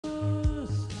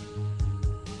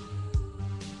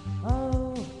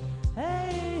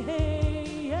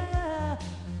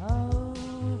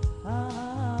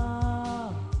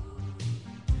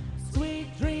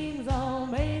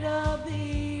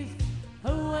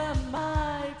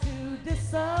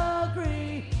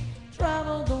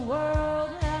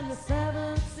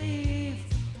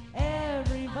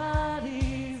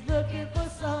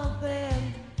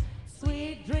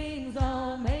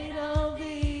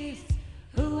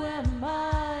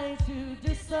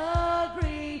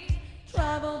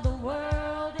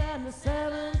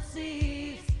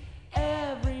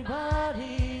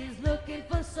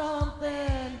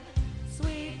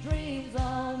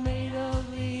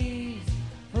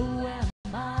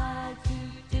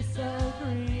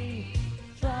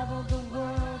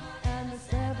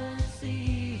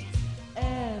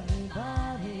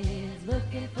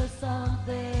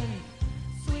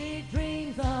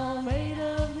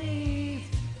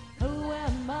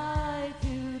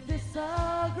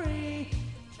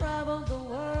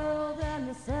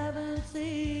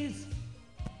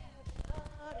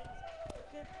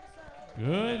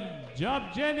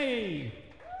job, Jenny.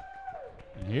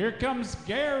 And here comes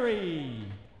Gary.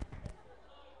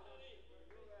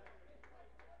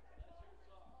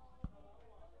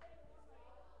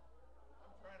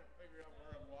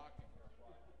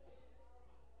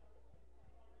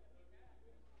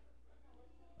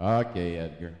 Okay,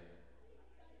 Edgar.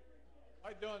 How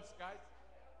you doing, guys?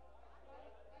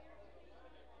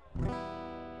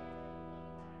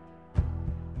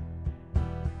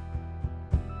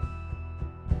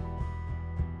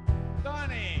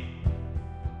 Donnie!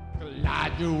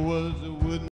 Elijah was a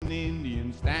wooden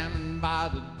Indian standing by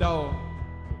the door.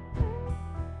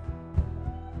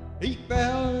 He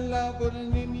fell in love with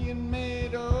an Indian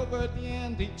maid over at the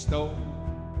antique store.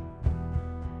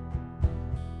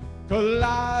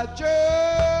 Elijah,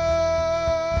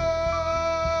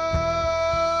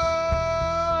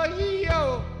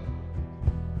 yo.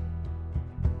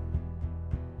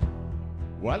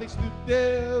 While he stood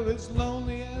there as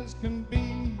lonely as can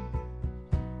be,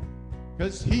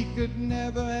 'cause he could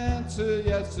never answer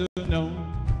yes or no.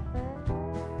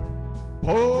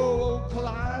 Poor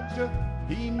Elijah,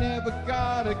 he never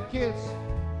got a kiss.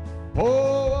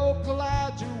 Poor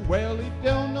Elijah, well, he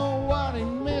don't know what he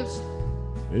missed.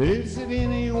 Is it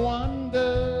any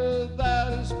wonder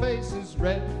that his face is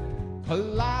red?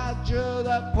 Elijah,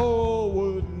 that poor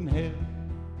wooden head.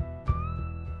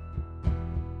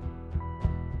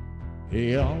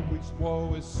 He always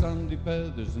wore his Sunday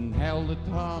feathers and held a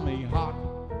Tommy hawk.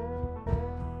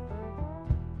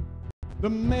 The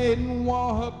maiden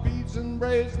wore her beads and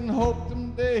braids and hoped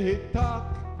them they'd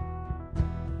talk.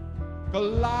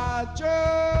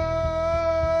 Elijah,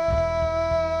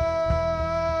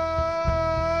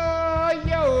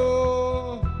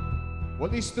 yo. Well,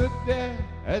 he stood there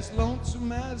as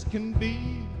lonesome as can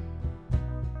be,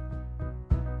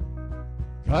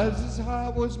 'cause his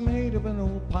heart was made of an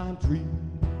old pine tree.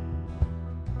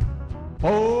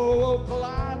 Oh,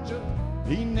 Elijah,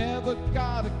 he never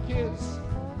got a kiss.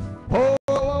 Oh,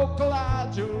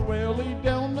 Elijah, well, he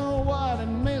don't know what he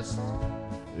missed.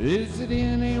 Is it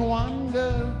any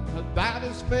wonder that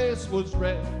his face was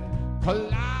red?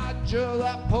 Elijah,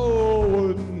 that poor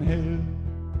wooden head.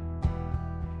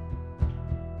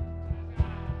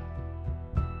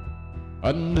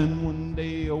 And then one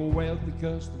day a wealthy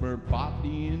customer bought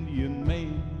the Indian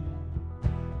maid.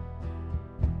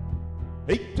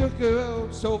 He took her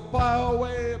out so far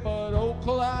away, but old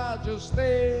Elijah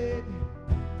stayed.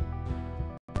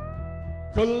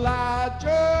 Elijah,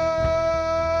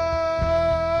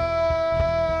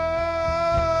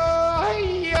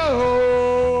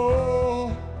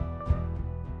 yo.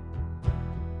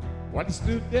 Well, he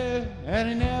stood there and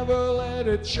he never let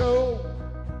it show,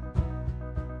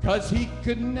 'cause he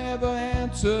could never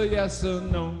answer yes or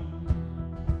no.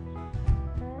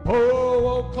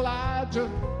 Poor Elijah,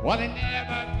 well, he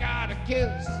never got a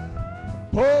kiss.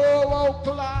 Poor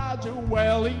Elijah,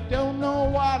 well, he don't know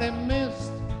what he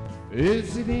missed.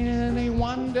 Is it any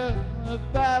wonder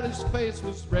that his face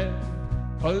was red?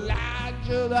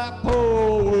 Elijah, that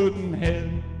poor wooden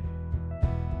head.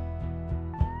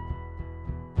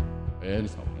 And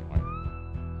it's okay,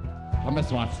 I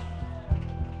miss once.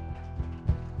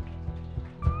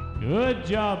 Good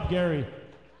job, Gary.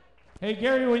 Hey,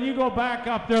 Gary, when you go back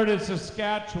up there to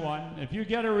Saskatchewan, if you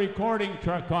get a recording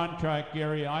contract,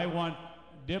 Gary, I want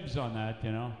dibs on that,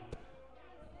 you know.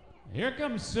 Here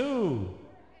comes Sue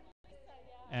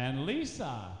and Lisa.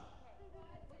 I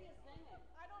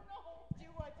don't know. Do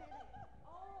what?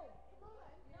 Oh, come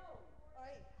on. No. All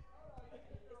right.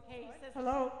 Hey, he says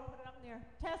hello. Put it up in there.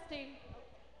 Testing.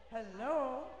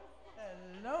 Hello.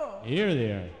 Hello. Here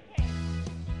they are.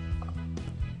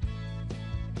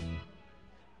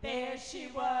 There she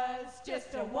was,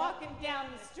 just a walking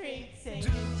down the street, singing to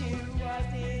a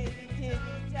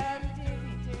diddy-diddy-dum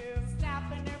diddy-doo,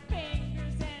 snapping her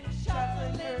fingers and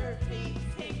shuffling her feet,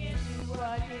 singing to a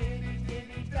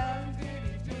diddy-diddy-dum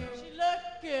diddy-doo. She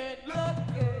looked good,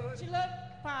 she looked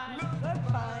fine, she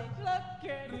looked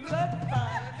good, looked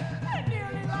fine. I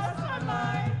nearly lost my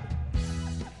mind.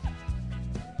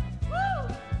 Woo!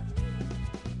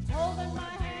 Holding my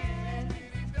hand.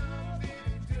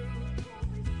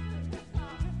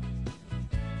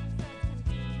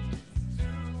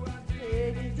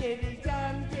 Diddy diddy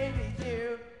dum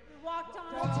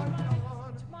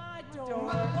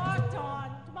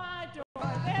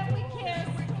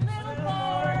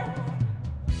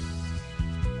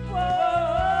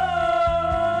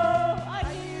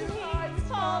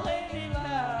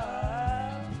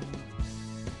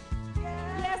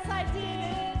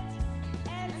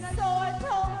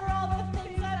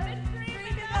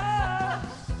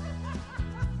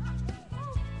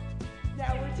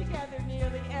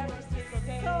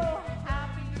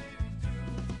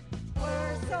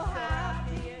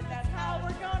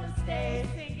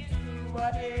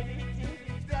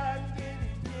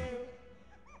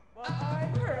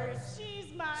I'm hers.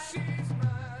 She's mine.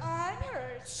 I'm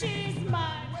hers. She's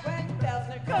mine. When bells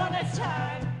are gonna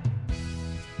chime.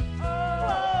 Oh,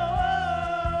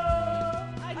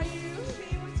 I knew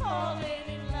she was falling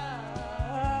in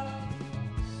love.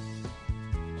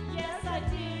 Yes, I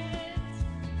did.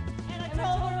 And I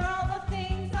told her all the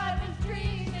things I was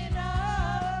dreaming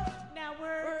of. Now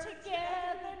we're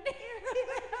together near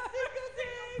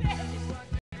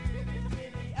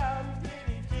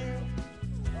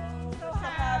so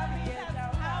happy and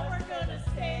now how we're gonna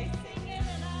stay singing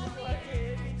and I'll be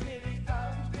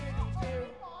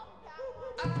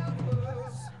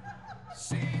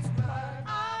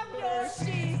I'm yours,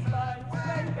 she's mine.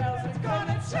 When bells are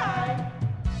gonna chime.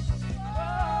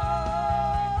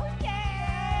 Oh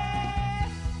yeah,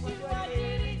 do a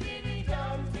diddy diddy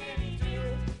dum diddy do.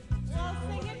 Well,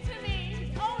 sing it to me.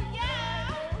 Oh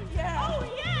yeah, oh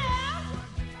yeah.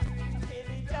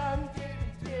 Diddy dum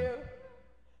diddy do.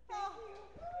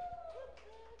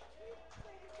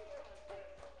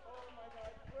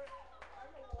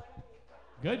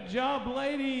 Good job,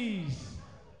 ladies.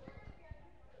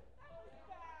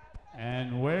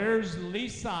 And where's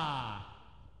Lisa?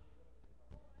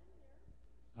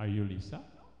 Are you Lisa?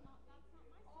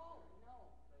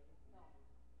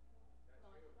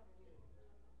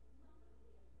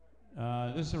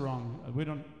 This is wrong. We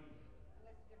don't.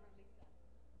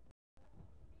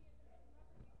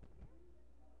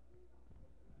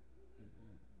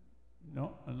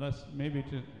 No, unless maybe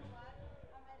to.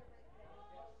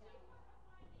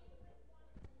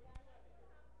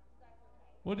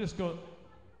 We'll just go.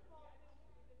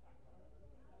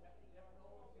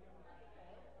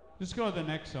 Just go to the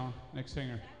next song, next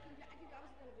singer. I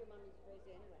was going to do Mommy's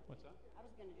Crazy anyway. What's that? I was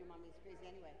going to do Mommy's Crazy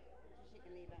anyway, so she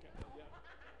can leave it. Yeah.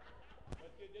 But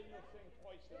then you'll sing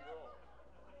twice in a row.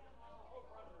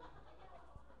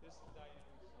 This is Diane's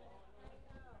song.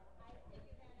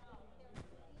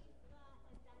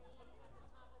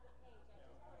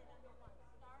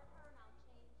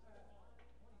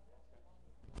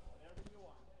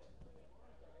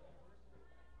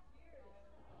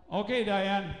 Okay,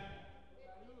 Diane.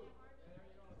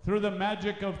 Through the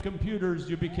magic of computers,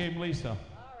 you became Lisa. All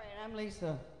right, I'm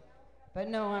Lisa. But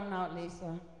no, I'm not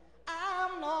Lisa.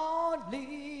 I'm not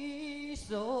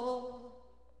Lisa.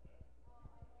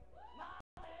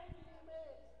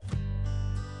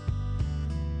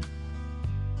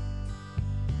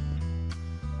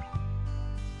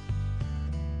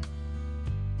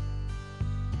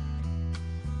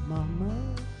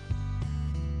 Mama,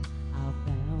 I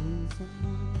found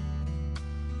someone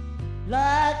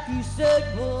like you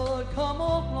said would come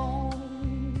along.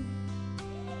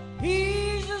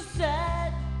 He's a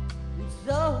sad and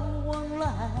so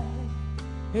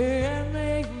unlike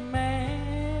any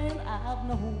man I've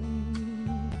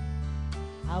known.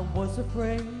 I was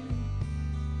afraid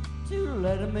to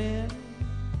let him in.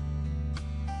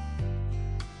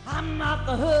 I'm not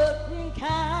the hurting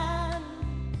kind,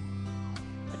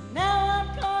 but now I'm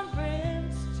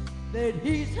convinced that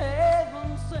he's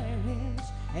heaven sent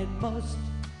and must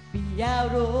be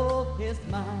out of his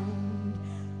mind.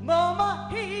 Mama,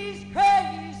 he's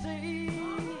crazy.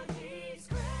 Mama, he's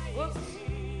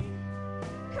crazy.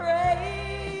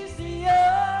 Crazier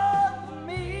than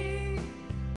me.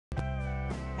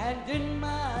 And in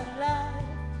my life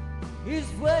is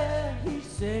where he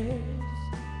says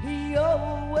he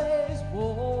always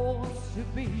wants to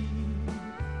be.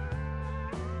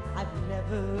 I've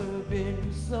never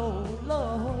been so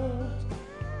loved.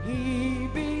 He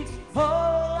beats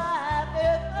all I've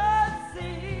ever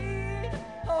seen.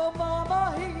 Oh,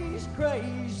 Mama, he's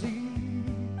crazy.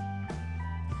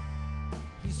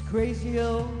 He's crazy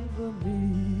over me.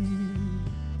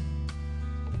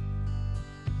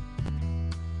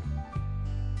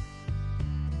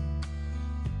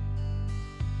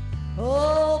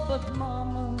 Oh, but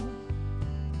Mama,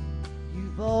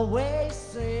 you've always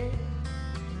said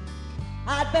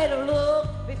I'd better look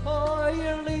before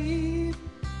you leave.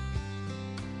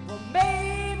 Well,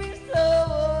 maybe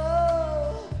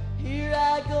so. Here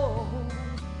I go,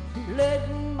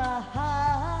 letting my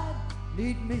heart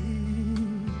lead me.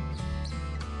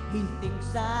 He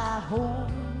thinks I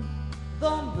own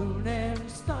the moon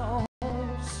and stars.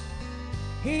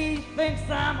 He thinks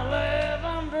I'm a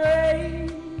living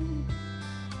dream.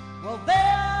 Well,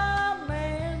 there are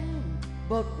men,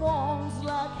 but ones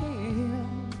like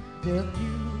him, they're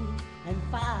few and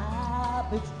far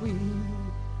between.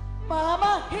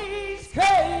 Mama, he's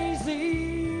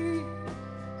crazy,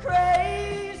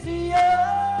 crazier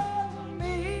than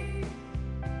me.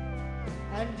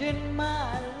 And in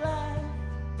my life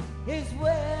is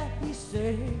where he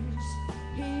says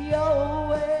he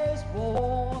always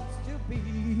wants to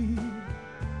be.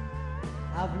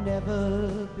 I've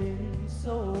never been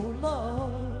so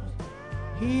loved.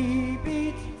 He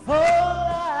beats all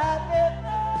I've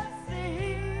ever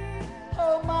seen.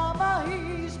 Oh, mama,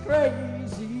 he's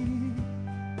crazy.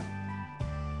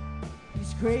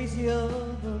 He's crazy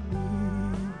over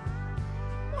me.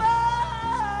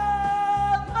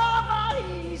 Oh, mama,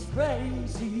 he's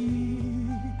crazy.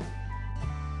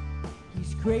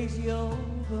 He's crazy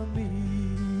over me.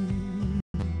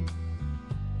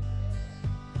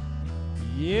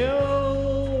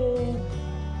 Yo!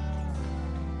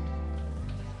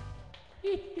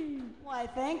 Why,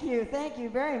 thank you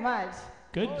very much.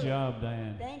 Good job,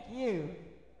 Diane. Thank you.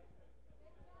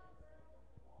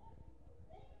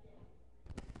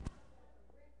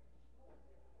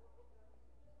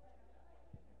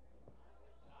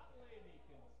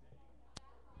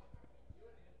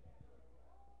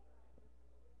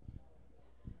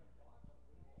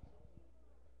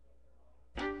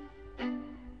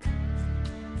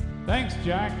 Thanks,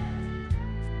 Jack.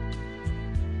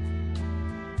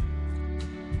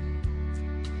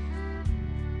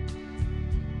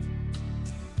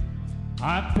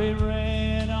 I pay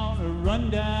rent on a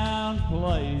rundown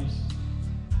place.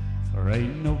 There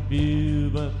ain't no view,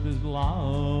 but there's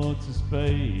lots of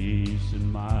space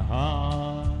in my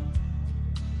heart.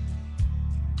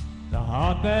 The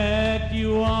heart that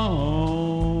you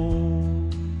own.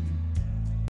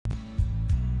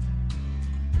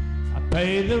 I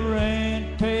pay the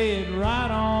rent, pay it right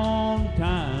on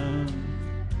time.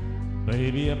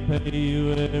 Baby, I pay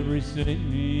you every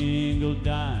single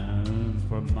dime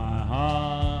from my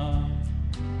heart.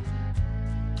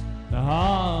 The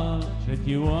heart that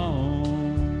you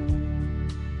own.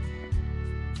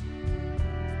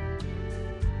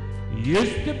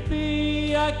 Used to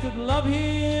be I could love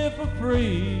here for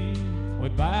free, way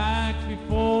back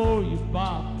before you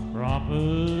bought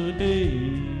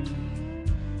property.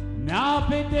 Now I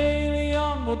pay daily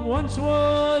on what once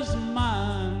was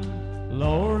mine.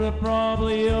 Lord, I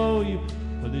probably owe you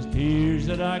for these tears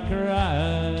that I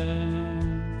cried.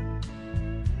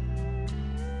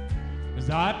 'Cause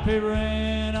I pay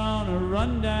rent on a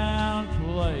rundown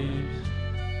place.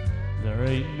 There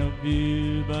ain't no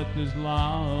view, but there's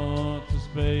lots of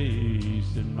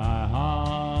space in my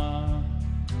heart.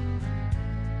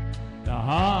 The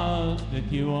heart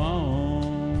that you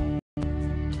own.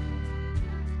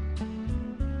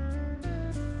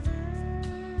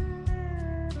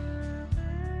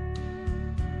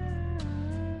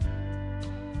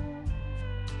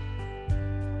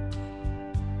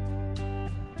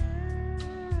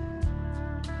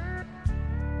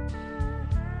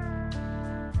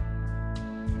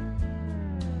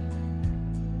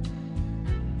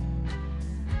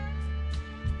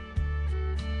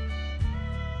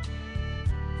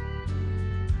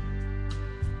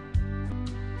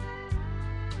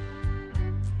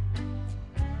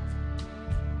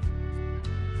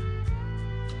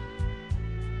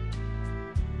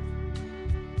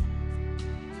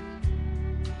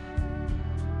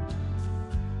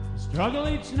 Struggle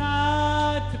each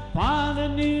night to find a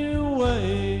new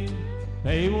way.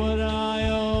 Pay what I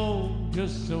owe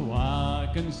just so I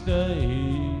can stay.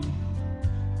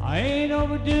 I ain't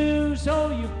overdue,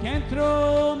 so you can't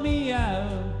throw me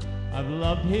out. I've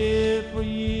loved here for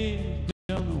years,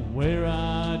 don't know where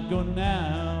I'd go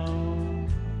now.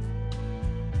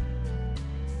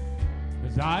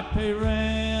 'Cause I pay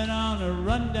rent on a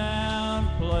rundown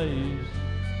place.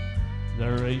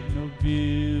 There ain't no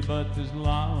view, but there's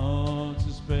lots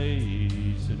of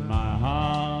space in my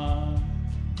heart.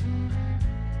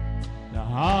 The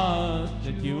heart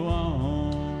that you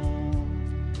own.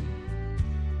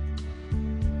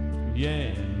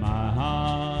 Yeah, in my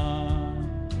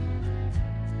heart.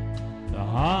 The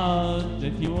heart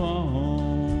that you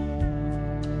own.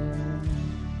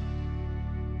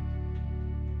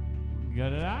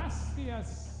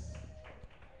 Gracias.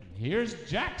 Here's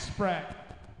Jack Spratt.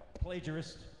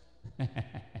 Plagiarist.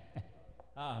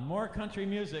 More country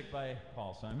music by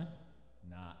Paul Simon.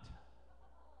 Not.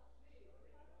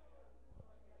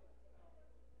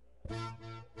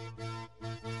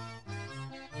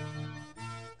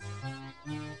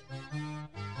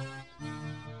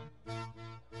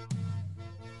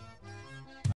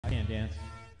 I can't dance.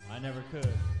 I never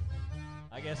could.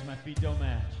 I guess my feet don't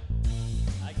match.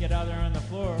 I get out there on the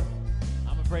floor,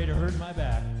 I'm afraid to hurt my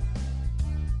back.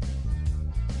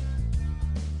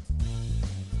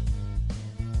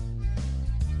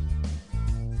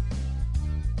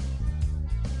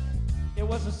 It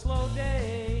was a slow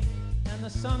day, and the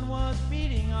sun was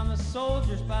beating on the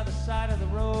soldiers by the side of the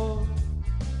road.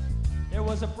 There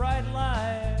was a bright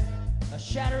light, a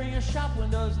shattering of shop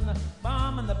windows, and the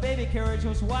bomb in the baby carriage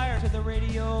was wired to the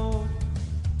radio.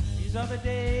 These are the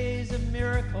days of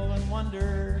miracle and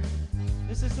wonder.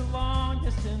 This is the long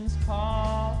distance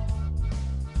call.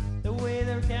 The way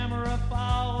the camera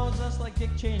follows us like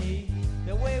Dick Cheney.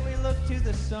 The way we look to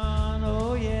the sun,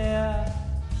 oh yeah.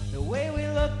 The way we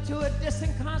look to a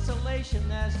distant constellation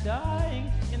that's dying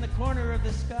in the corner of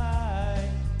the sky.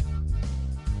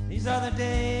 These are the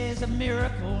days of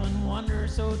miracle and wonder,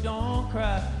 so don't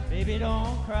cry, baby,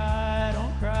 don't cry,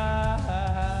 don't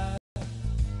cry.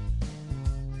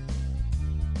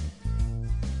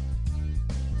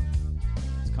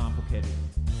 It's complicated.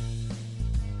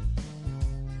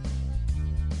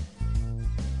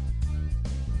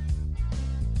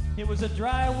 It was a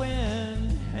dry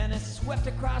wind, and it swept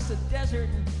across the desert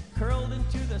and curled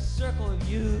into the circle of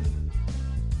youth.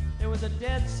 There was a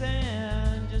dead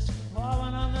sand just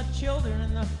falling on the children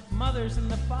and the mothers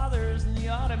and the fathers and the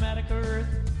automatic earth.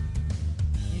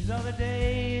 These are the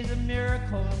days of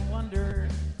miracle and wonder.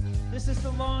 This is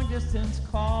the long distance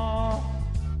call.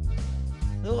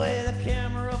 The way the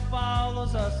camera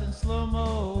follows us in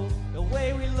slow-mo. The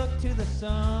way we look to the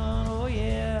sun, oh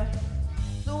yeah.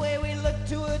 The way we look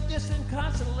to a distant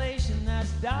constellation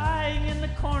that's dying in the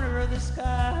corner of the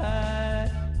sky.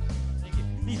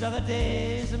 These are the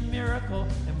days of miracle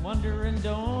and wonder, and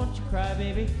don't you cry,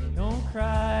 baby. Don't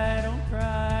cry, don't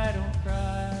cry, don't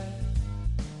cry.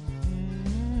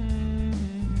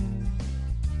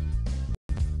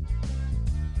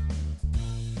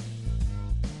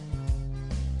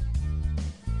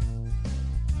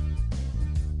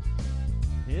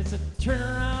 It's a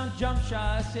turnaround jump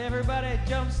shot. Everybody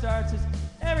jump starts.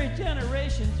 Every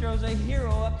generation throws a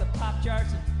hero up the pop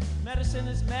charts. Medicine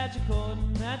is magical,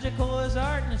 and magical is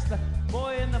art, and it's the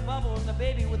boy in the bubble and the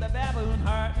baby with a baboon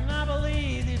heart. And I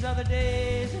believe these are the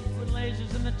days when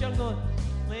lasers in the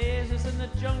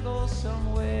jungle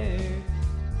somewhere.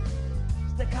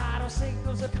 Staccato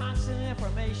signals of constant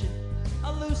information,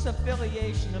 a loose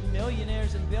affiliation of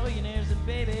millionaires and billionaires, and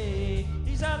baby,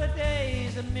 these are the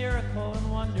days of miracle and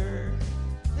wonder.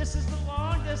 This is the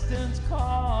long distance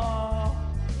call.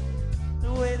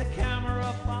 The way the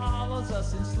camera follows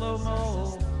us in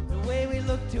slow-mo. The way we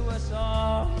look to us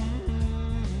all.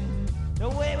 The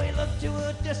way we look to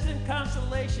a distant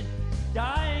constellation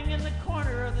dying in the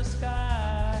corner of the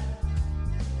sky.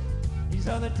 These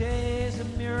are the days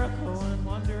of miracle and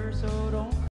wonder, so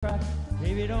don't cry.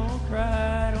 Baby, don't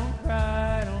cry, don't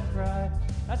cry, don't cry.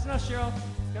 That's enough, Cheryl.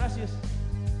 Gracias.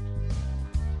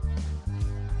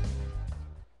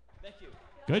 Thank you.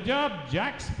 Good job,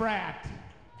 Jack Spratt.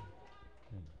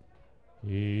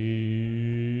 Here's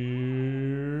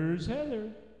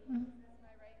Heather.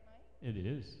 It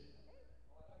is.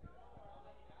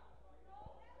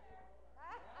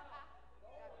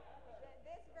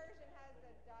 This version has the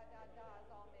da-da-das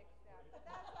all mixed up, but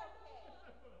that's okay.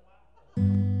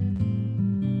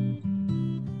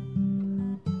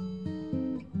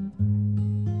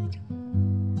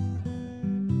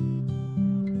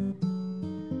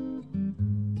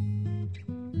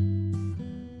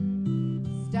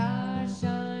 Stars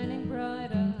shining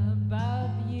bright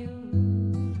above you.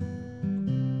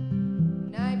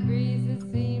 Night breezes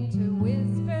seem to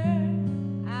whisper,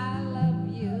 I love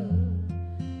you.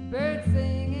 Birds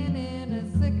singing in a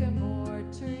sycamore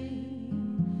tree.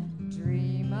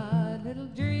 Dream a little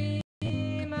dream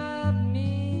of me.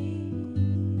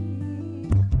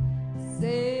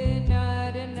 Say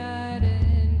night and night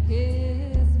and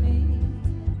kiss me.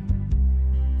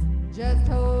 Just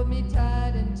hold me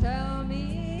tight and tell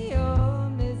me you'll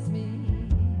miss me.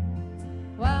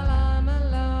 While I'm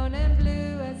alone and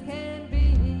blue as can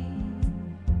be.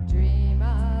 Dream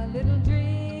a little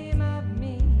dream of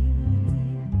me.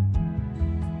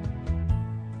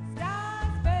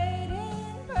 Stars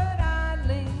fading, but I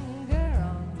linger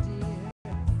on, dear.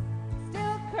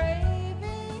 Still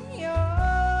craving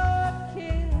your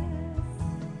kiss.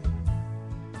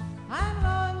 I'm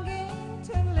longing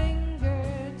to linger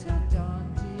till dawn,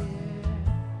 dear.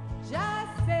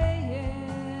 Just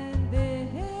saying this.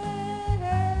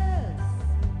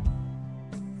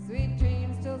 Sweet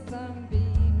dreams till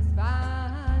sunbeams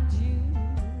find you.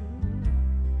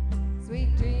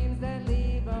 Sweet dreams that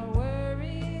leave our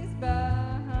worries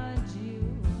behind you.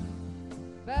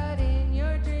 But in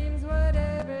your dreams,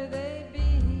 whatever they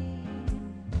be,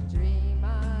 dream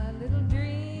a little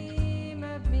dream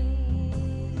of me.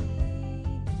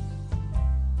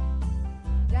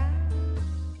 Down.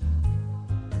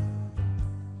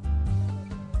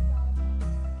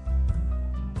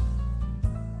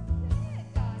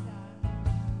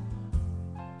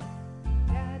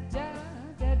 Da da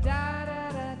da da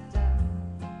da da da.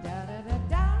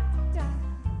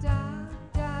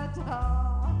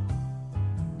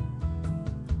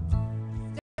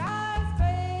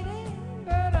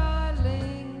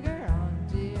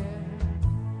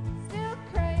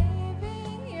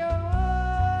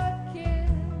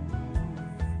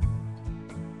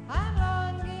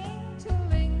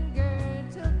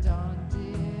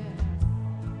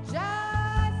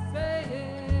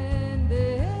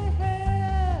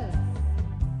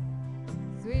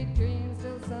 sweet dreams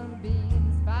till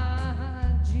sunbeams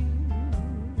find you.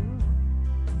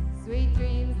 Sweet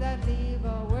dreams that leave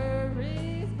all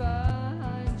worries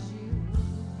behind you.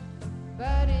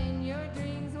 But in your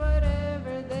dreams,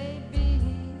 whatever they be,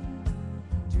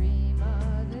 dream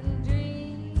a little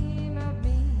dream of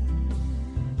me.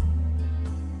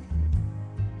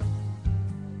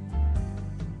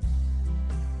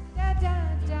 Da da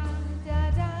da da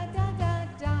da da da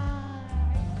da.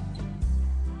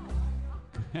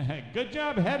 Good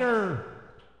job, Header.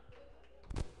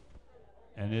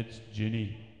 And it's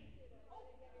Ginny.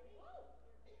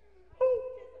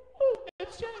 Oh,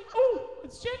 it's Jenny. Oh,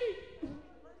 it's Jenny.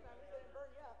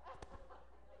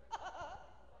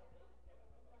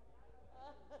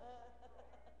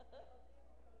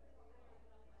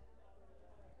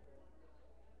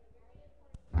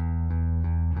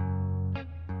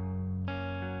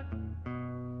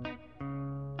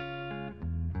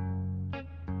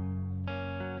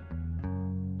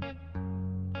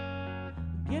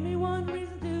 Give me one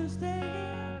reason to stay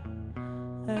here,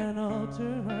 and I'll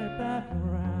turn right back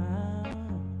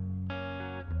around.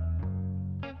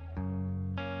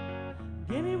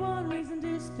 Give me one reason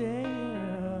to stay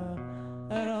here,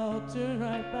 and I'll turn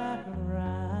right back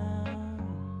around.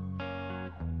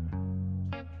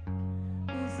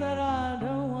 Said I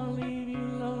don't want to leave you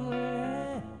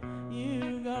lonely,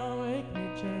 you gonna make me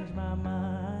change my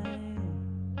mind.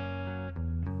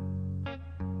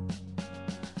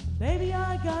 Baby,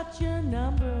 I got your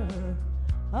number,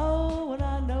 oh, and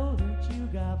I know that you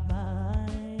got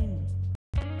mine.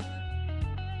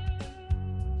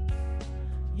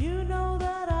 You know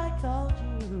that I called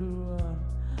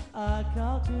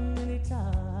too many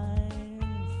times.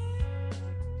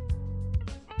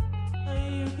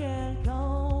 You can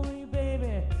call me,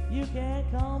 baby, you can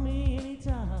call me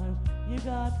anytime, you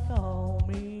got to call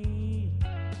me.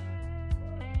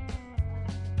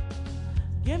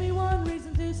 Give me one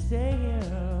reason to stay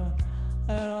here,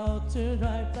 and I'll turn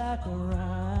right back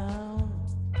around.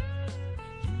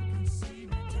 You can see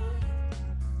me turn.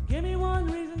 Give me one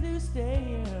reason to stay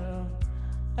here,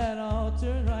 and I'll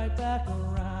turn right back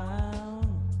around.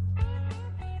 You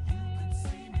can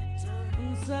see me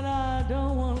turn. Said I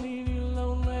don't want to leave you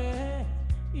lonely,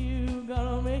 you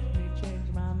gotta make me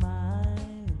change my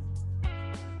mind.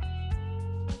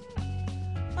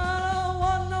 I don't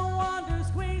want no one to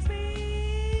squeeze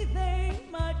me, they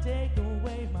might take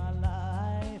away my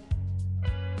life.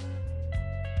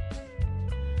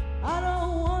 I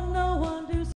don't want no one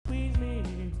to squeeze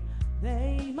me,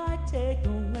 they might take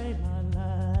away my life.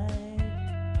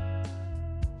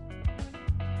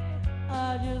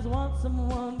 I just want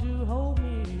someone to hold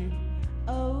me,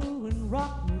 oh, and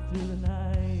rock me through the night.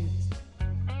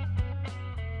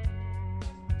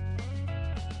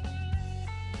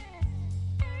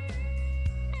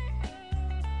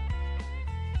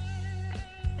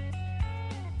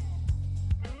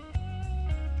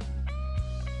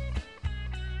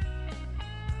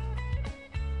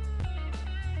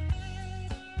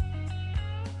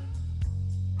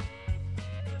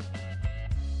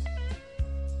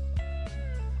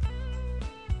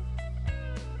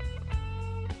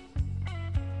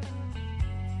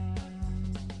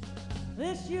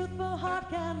 This youthful heart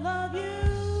can love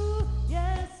you,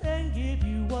 yes, and give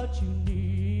you what you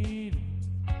need.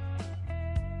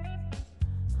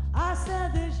 I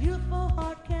said this youthful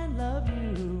heart can love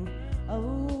you,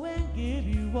 oh, and give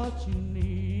you what you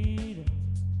need.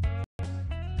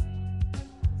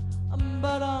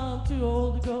 But I'm too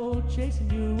old to go chasing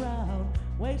you around,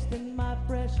 wasting my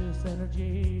precious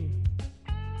energy.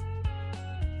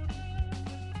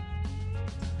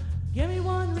 Give me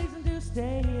one reason to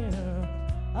stay here,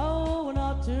 oh, and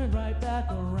I'll turn right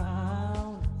back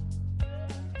around.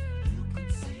 You can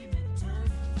see me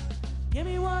turn. Give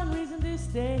me one reason to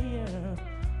stay here,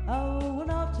 oh,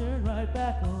 and I'll turn right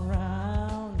back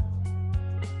around.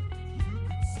 You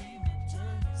can see me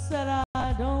turn. Said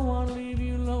I don't want to leave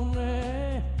you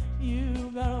lonely,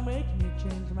 you gotta make me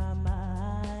change my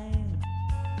mind.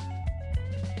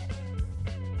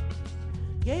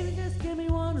 Just give me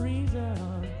one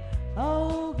reason,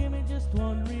 oh, give me just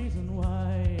one reason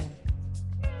why.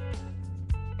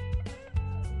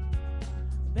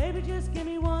 Baby, just give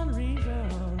me one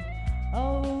reason,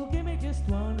 oh, give me just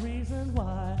one reason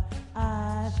why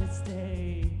I should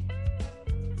stay.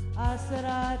 I said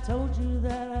I told you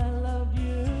that I loved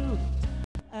you,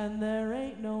 and there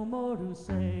ain't no more to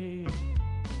say.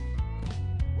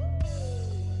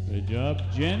 Good job,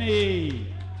 Jenny.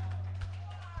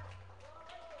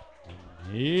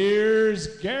 Here's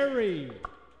Gary.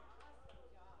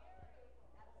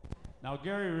 Now,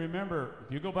 Gary, remember,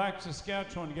 if you go back to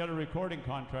Saskatchewan and get a recording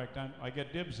contract, I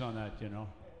get dibs on that, you know.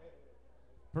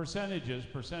 Percentages,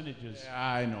 percentages. Yeah,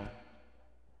 I know.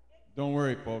 Don't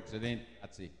worry, folks. It ain't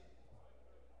Patsy.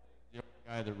 The old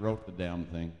guy that wrote the damn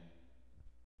thing.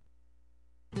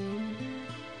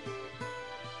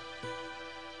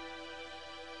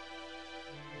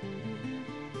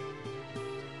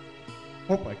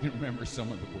 Hope I can remember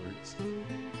some of the words.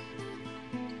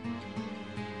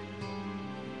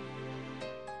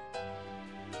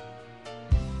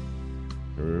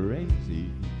 Crazy.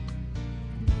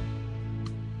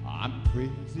 I'm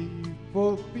crazy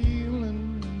for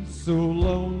feeling so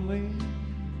lonely.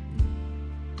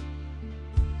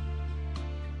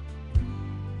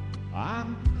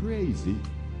 I'm crazy.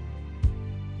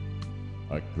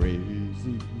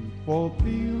 Crazy for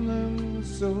feeling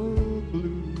so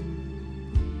blue.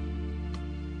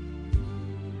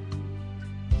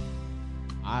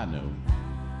 I know.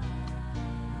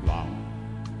 Long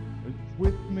as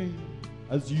with me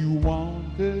as you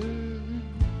wanted.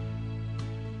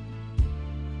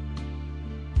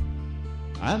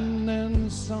 And then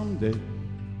someday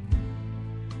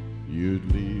you'd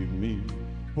leave me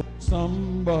for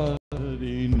somebody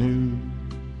new.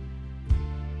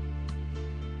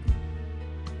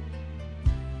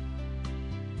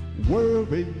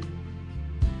 Worry,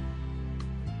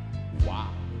 why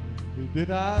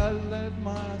did I let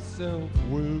myself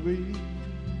worry?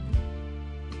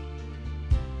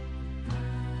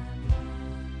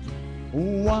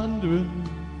 Wondering,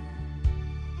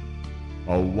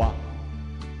 oh, what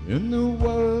in the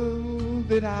world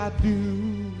did I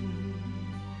do?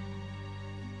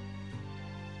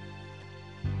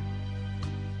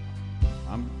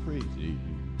 I'm crazy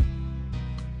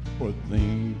for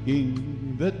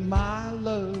thinking that my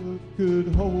love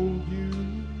could hold you.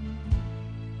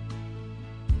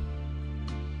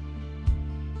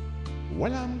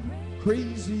 Well, I'm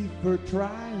crazy for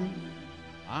trying,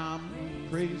 I'm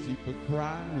crazy for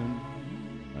crying,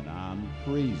 and I'm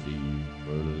crazy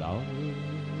for loving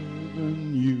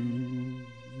you.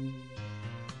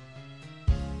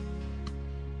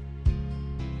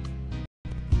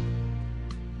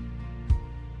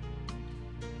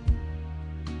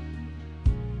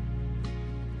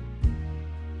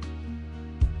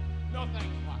 No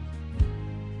thanks, Fox.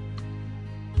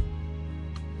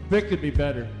 Vic could be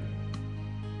better.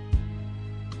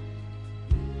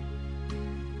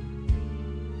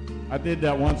 I did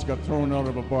that once, got thrown out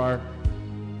of a bar.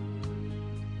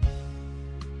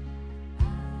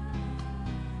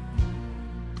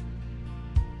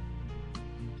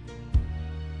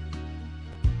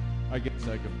 I guess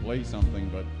I could play something,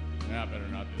 but I better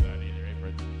not do that either, eh,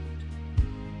 Fred?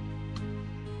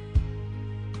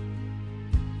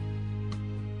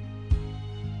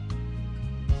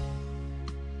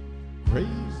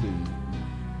 Crazy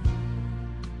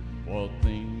for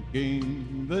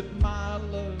thinking that my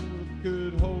love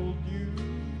could hold you.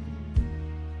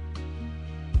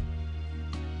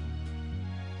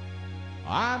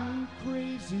 I'm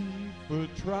crazy for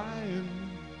trying,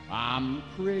 I'm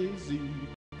crazy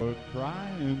for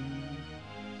crying,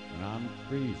 and I'm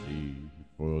crazy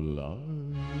for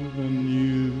loving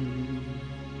you.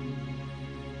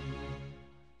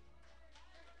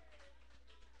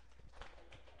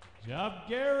 Job,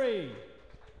 Gary.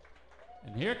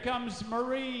 And here comes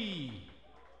Marie.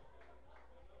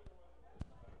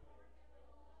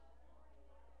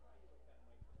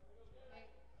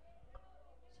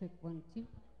 Check 1, 2.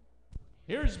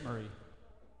 Here's Marie.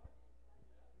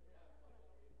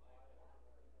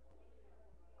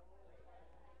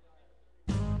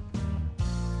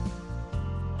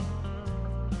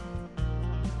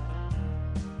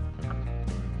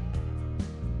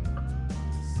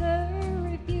 Sir,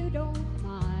 if you don't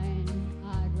mind,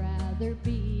 I'd rather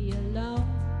be alone.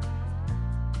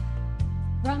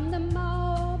 From the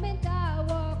moment I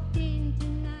walked in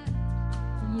tonight,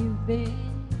 you've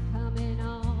been coming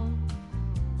on.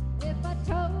 If I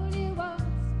told you once,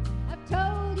 I've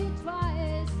told you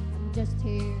twice, I'm just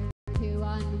here to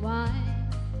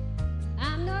unwind.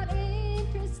 I'm not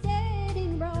interested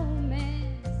in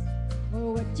romance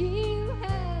or what you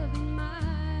have in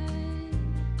mind.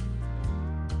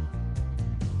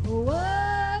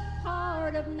 What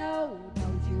part of no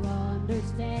don't you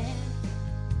understand?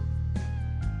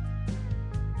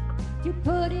 To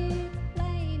put it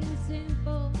plain and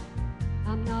simple,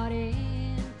 I'm not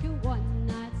into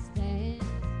one-night stands.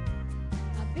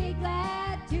 I'd be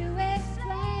glad to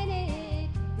explain it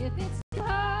if it's too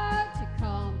hard to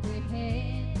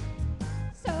comprehend.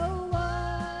 So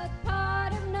what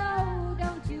part of no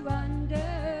don't you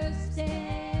understand?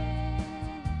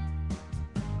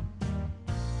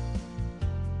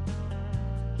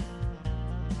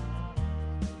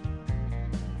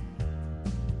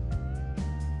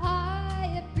 I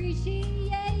have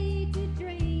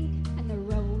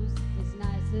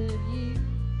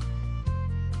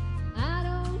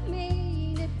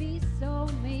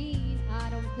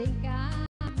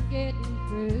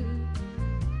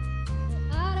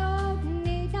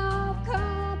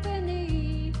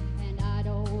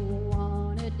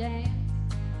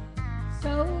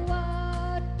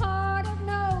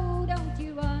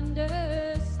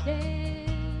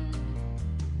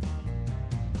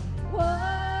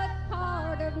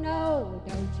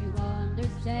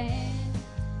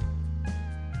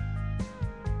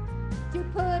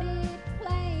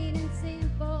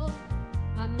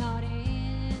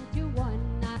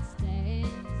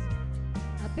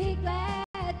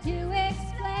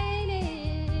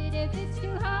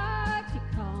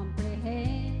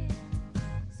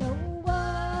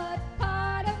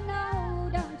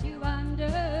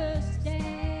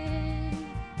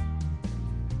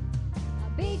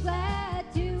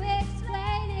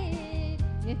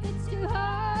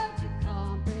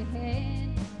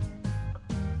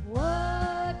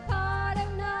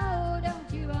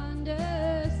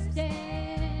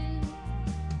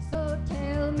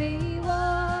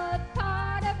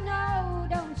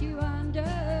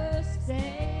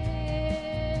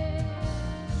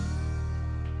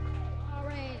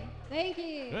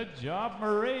job,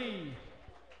 Marie.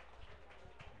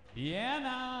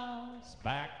 Deanna's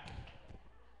back.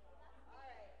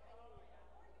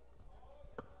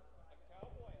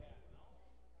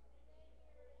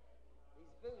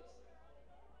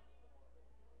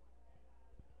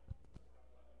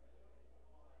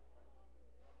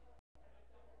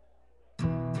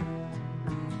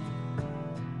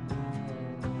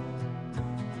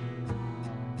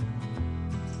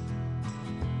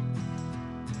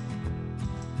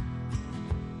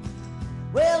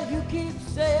 Well, you keep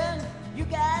saying you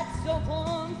got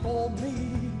something for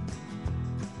me,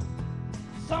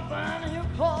 something you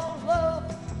call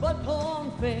love, but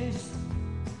confess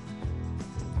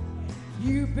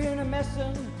you've been a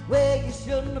messin' where you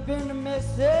shouldn't have been a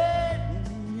messin',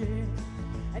 yeah.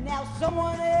 And now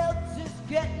someone else is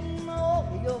getting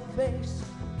over your face.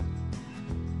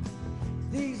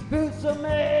 These boots are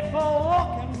made for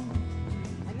walking,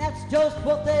 and that's just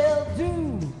what they'll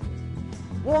do.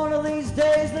 One of these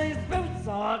days, these boots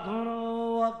are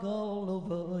gonna walk all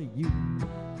over you.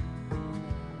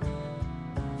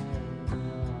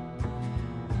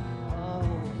 Oh.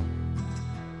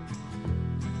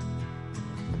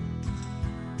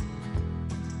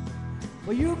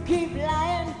 Well, you keep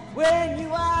lying when you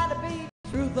ought to be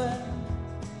truthing,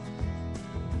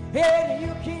 and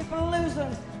you keep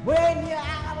losing when you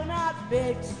ought to not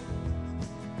fix.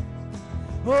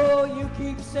 Oh, you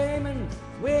keep saying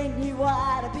when you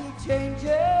ought to be changing,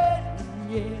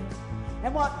 yeah.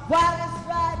 And what while is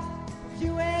right, but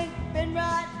you ain't been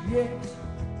right yet.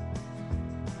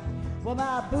 Well,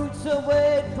 my boots are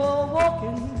made for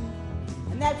walking,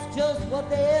 and that's just what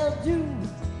they'll do.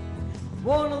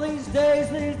 One of these days,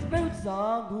 these boots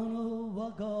are gonna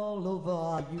walk all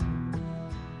over you.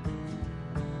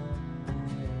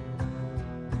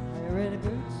 Are you ready,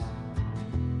 boots?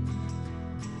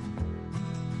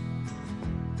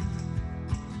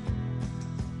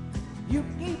 You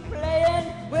keep playing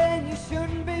when you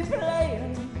shouldn't be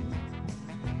playing.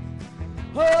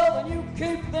 Oh, and you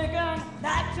keep thinking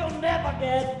that you'll never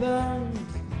get burned.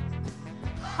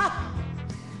 Ha!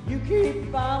 You keep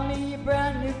buying me a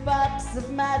brand new box of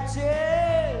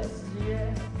matches,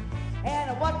 yeah.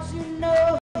 And what you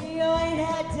know, you ain't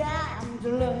had time to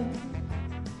learn.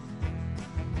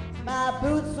 My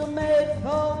boots are made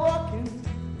for walking,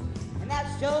 and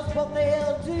that's just what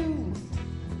they'll do.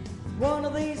 One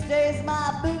of these days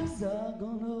my boots are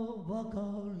gonna walk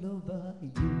all over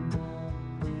you.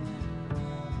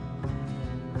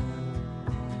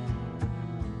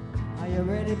 Are you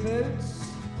ready, boots?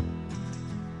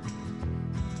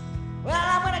 Well,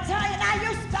 I'm gonna tell you now,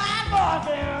 you start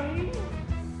walking.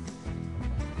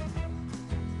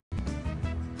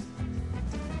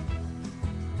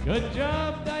 Good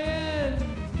job, Diane.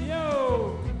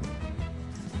 Yo.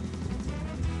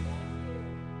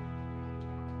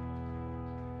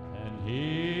 And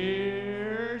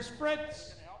here's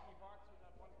Fritz.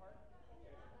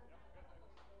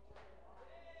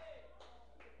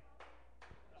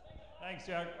 Thanks,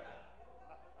 Chuck.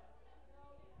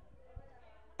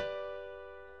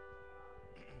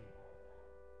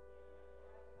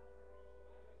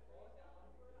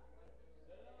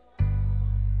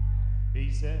 He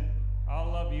said,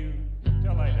 I'll love you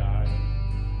till I die.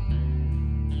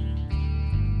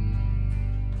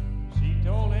 She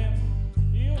told him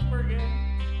he'll forget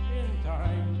in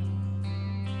time.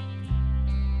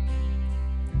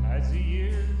 As the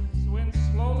years went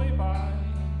slowly by,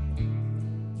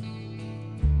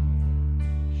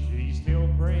 she still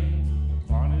preyed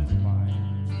upon his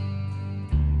mind.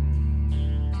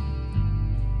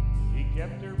 He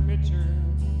kept her picture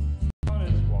on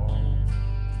his wall.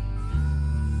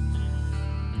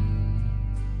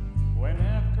 When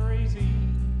half crazy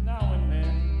now and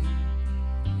then,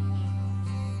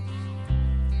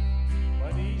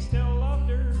 but he still loved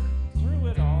her through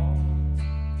it all,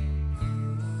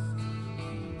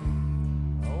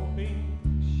 hoping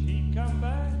she'd come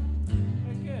back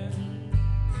again.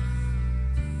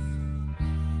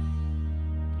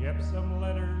 Kept some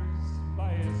letters by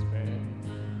his bed,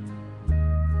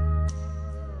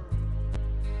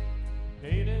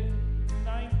 dated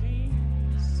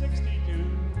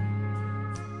 1962.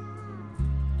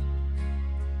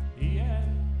 He had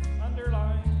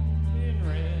underlined in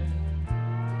red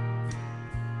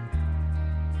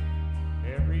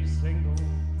every single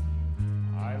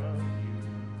I love you.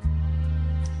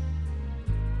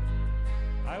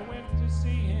 I went to see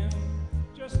him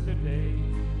just today.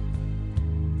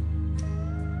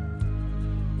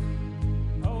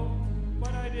 Oh,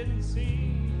 but I didn't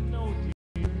see no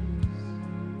tears.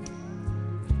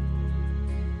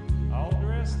 All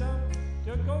dressed up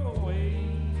to go away.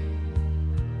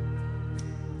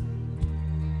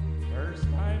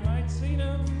 ain't seen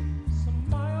him some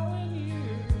mile in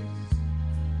years.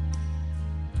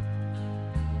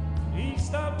 He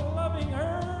stopped loving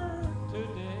her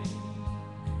today.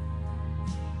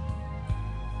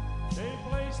 They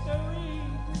placed a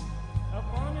wreath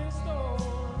upon his door,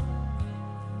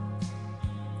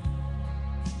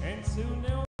 and soon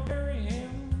they'll carry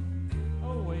him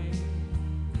away.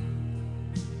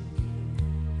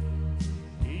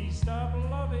 He stopped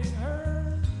loving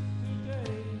her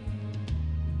today.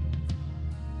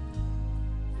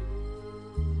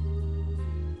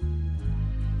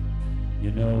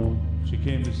 You know, she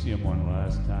came to see him one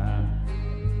last time.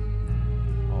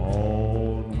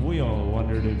 Oh, and we all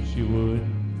wondered if she would.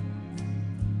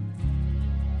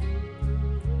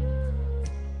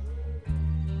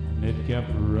 And it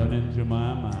kept running through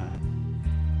my mind.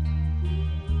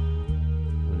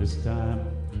 But this time,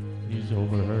 he's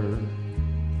over her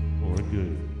for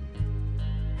good.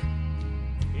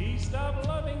 He stopped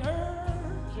loving her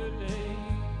today.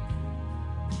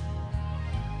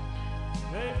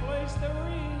 They placed a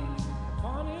wreath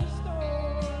upon his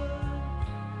door,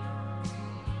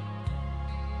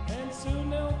 and soon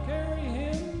they'll carry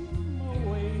him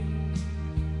away.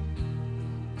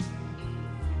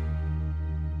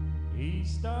 He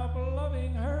stopped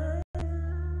loving her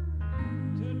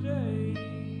today.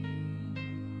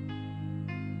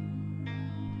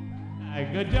 Hey,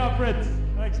 good job, Fritz.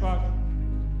 Thanks, Fox.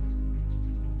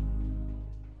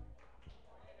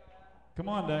 Come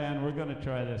on, Diane, we're going to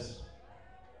try this.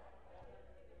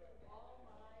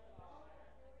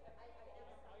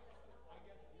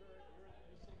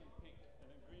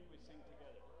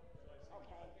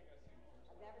 Okay.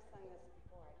 I've never sung this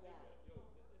before, yeah.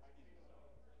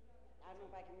 I don't know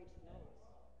if I can reach the notes.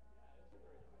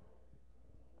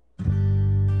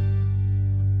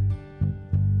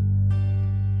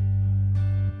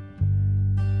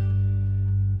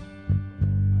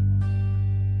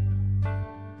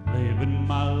 Living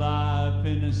my life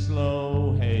in a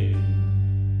slow haze.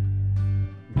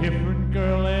 Different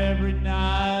girl every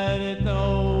night at the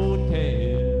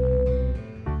hotel.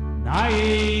 I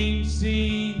ain't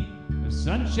seen the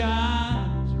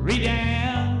sunshine's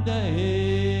redamned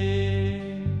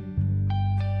day.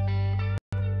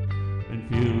 Been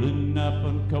fueling up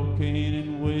on cocaine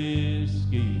and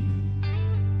whiskey.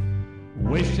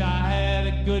 Wish I had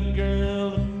a good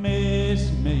girl to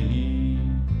miss me.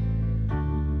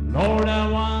 Lord, I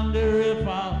wonder if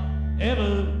I'll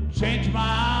ever change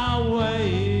my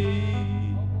way.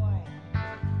 Oh boy.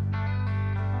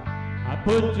 I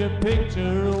put your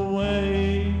picture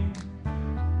away,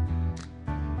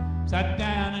 sat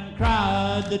down and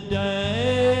cried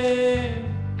today.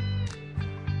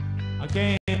 I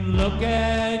can't look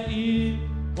at you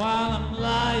while I'm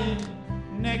lying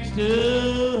next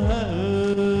to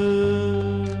her.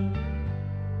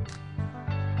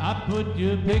 I put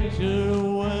your picture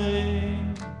away,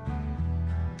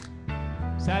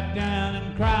 sat down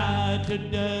and cried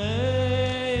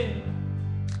today.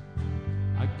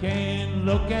 I can't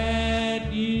look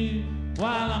at you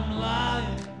while I'm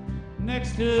lying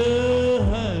next to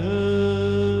her.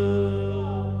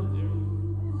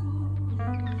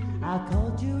 I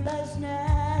called you last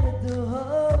night at the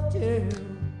hotel.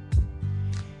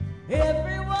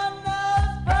 Everyone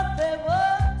knows but they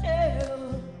won't tell.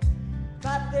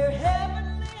 But their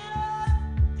heavenly eyes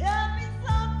tell me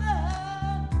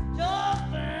something just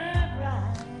ain't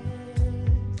right.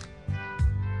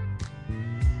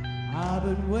 I've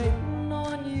been waiting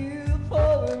on you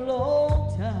for a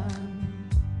long time,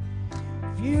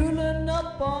 fueling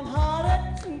up on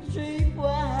hot and cheap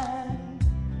wine.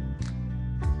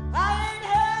 I ain't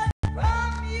heard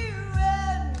from you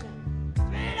in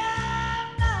 3 damn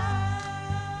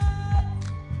nights.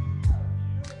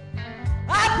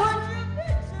 I put your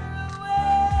picture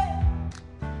away.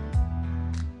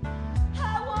 I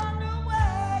wonder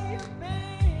where you've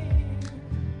been.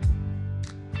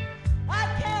 I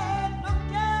can't look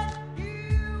at you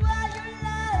while you're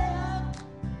lying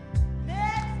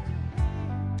next to me.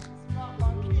 It's my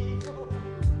monkey.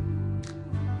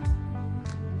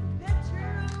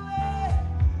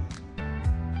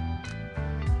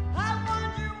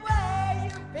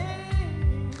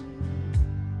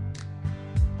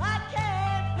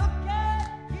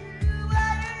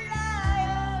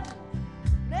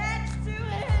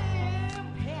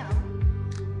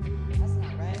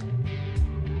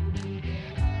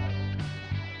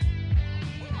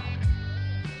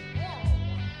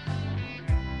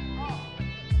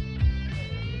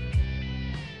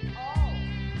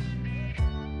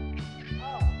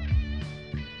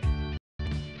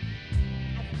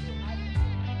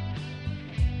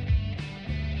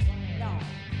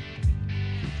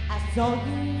 saw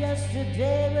you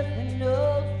yesterday with an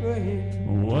old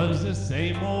friend. Was the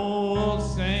same old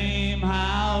same,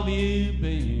 how have you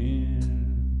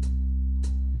been?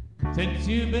 Since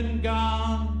you've been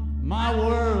gone, my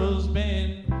world's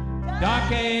been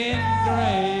dark and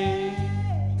gray.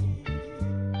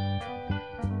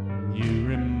 You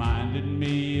reminded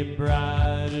me of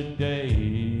brighter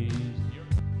days.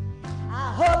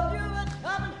 I hope you were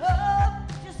coming home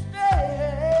to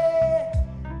stay.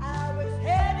 I was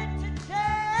headed to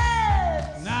church.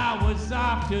 And I was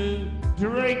off to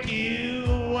drink you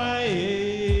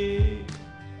away.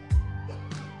 I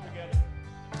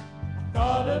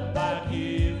thought about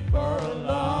you for a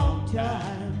long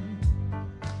time.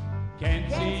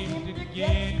 Can't seem to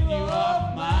get you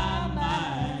off my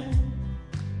mind.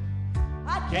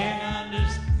 I Can't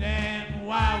understand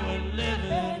why we're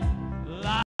living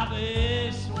life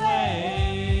this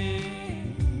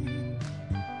way.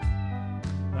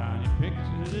 Found your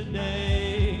picture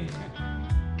today.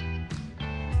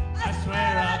 I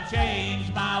swear I'll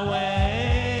change my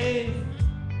ways.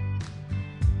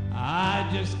 I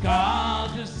just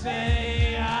called to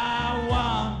say I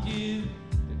want you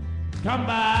to come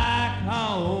back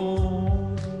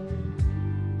home.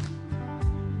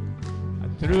 I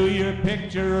threw your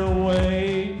picture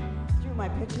away. threw my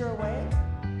picture away.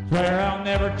 Swear I'll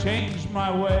never change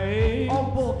my way. Oh,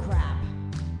 bull crap.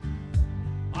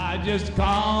 I just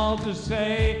called to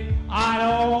say I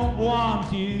don't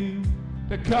want you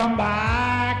to come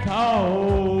back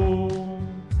home.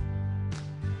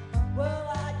 Well,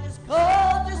 I just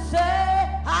called to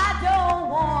say I don't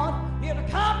want you to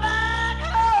come back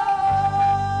home.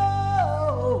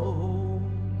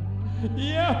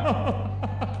 Yeah.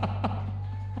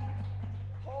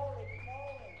 Holy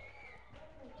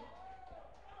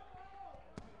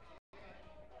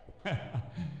moly.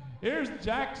 Here's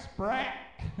Jack Spratt.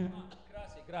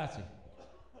 Grazie, grazie.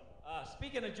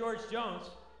 Speaking of George Jones,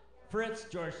 Fritz,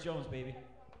 George Jones, baby.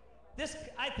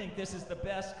 I think this is the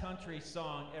best country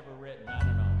song ever written. I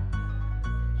don't know.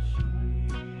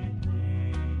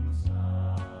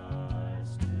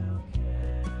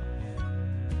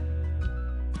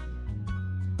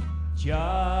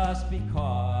 Just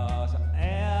because I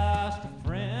asked a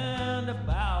friend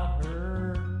about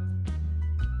her.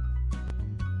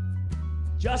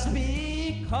 Just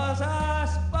because I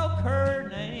spoke her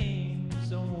name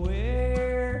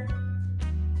somewhere.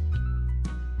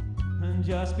 And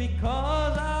just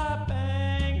because I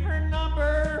banged her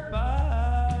number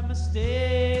by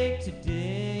mistake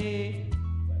today.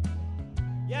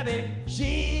 Yeah, baby,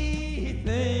 she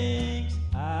thinks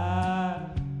I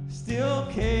still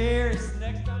care. It's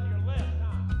next on your list,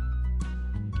 huh?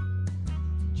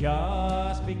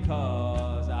 Just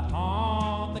because I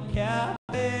haunt the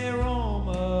Cafe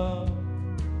Roma,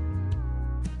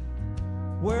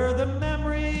 where the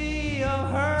memory of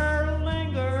her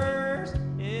lingers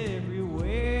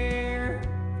everywhere.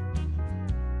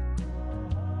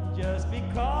 Just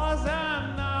because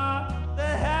I'm not the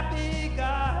happy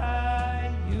guy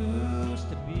I used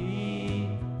to be,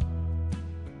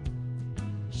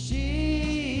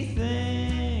 she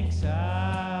thinks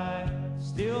I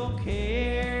still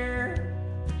care.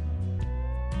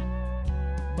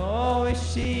 Boy,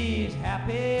 she's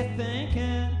happy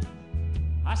thinking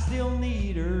I still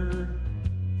need her.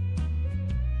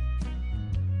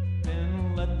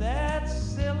 And let that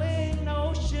silly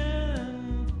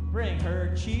notion bring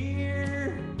her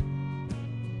cheer.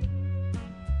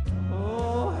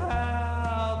 Oh,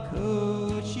 how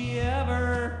could she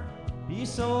ever be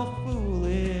so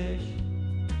foolish?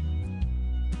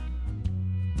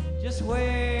 Just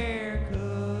where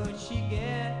could she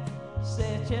get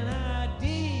such an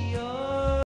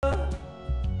idea?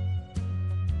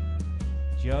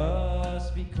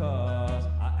 Just because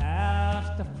I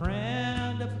asked a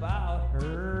friend about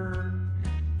her.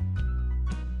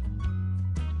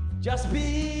 Just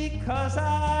because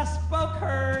I spoke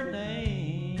her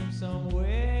name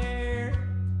somewhere.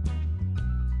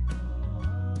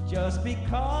 Just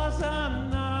because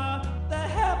I'm not the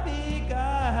happy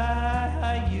guy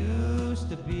I used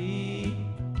to be.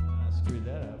 I screwed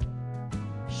that up.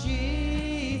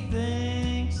 She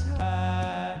thinks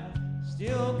I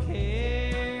still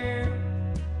care.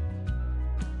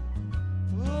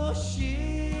 Oh,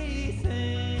 she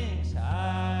thinks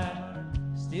I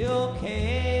still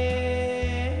care.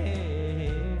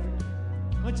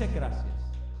 Muchas gracias.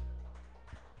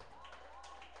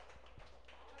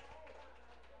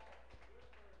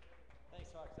 Thanks,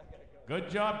 Fox. I gotta go. Good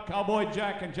job, Cowboy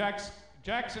Jack. And Jack's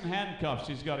in handcuffs.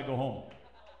 He's got to go home.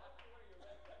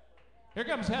 Here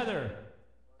comes Heather.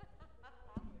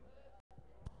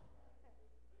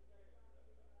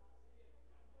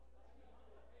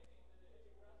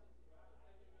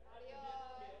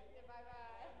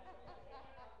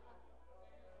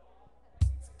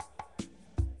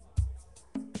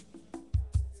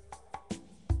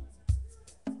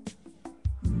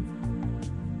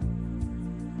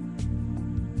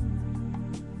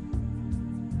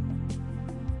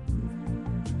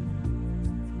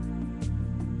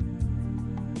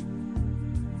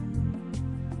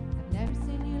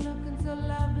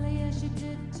 as you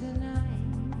did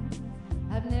tonight.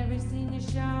 I've never seen you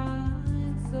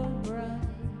shine so bright.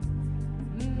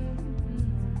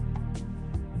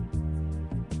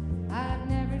 I've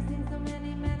never seen so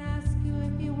many men ask you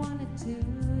if you wanted to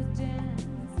dance,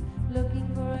 looking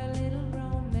for a little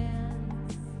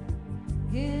romance,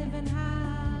 given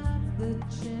half the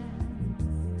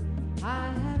chance.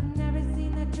 I have never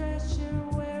seen the dress you're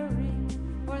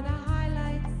wearing or the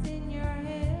highlights in your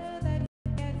hair that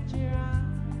catch your eye.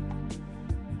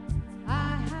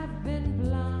 I have been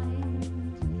blind,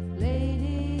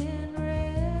 lady in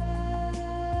red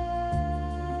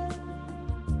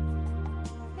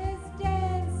is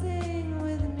dancing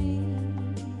with me,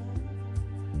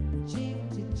 cheek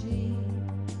to cheek.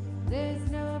 There's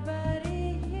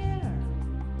nobody here.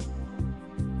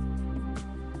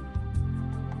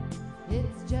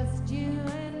 It's just you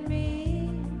and me.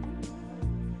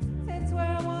 It's where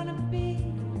I wanna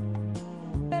be,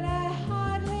 but I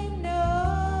hardly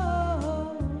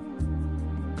know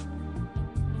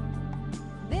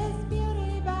this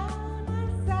beauty by my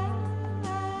side.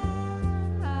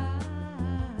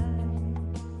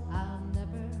 I'll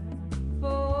never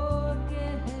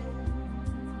forget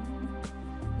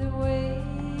the way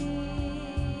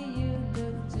you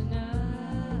look tonight.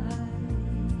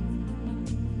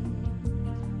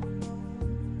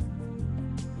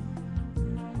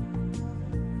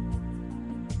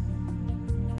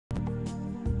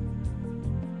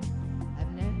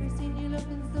 I've never seen you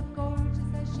looking so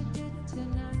gorgeous as you did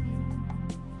tonight.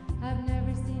 I've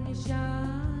never seen you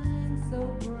shine so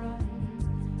bright.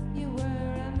 You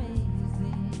were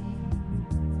amazing.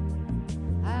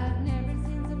 I've never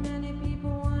seen so many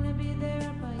people want to be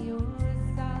there by your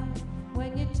side.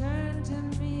 When you turned to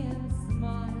me and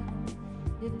smiled,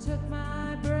 it took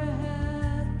my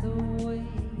breath away.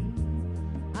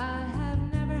 I have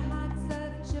never had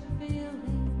such a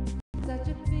feeling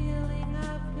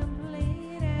of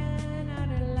complete and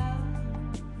utter love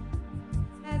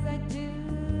as I do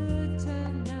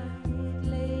tonight,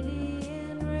 lady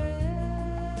in red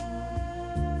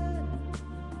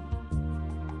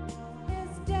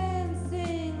is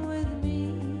dancing with me,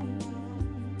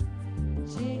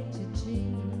 cheek to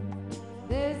cheek.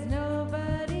 There's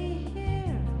nobody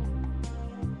here.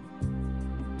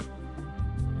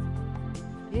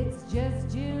 It's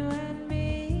just you and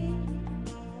me.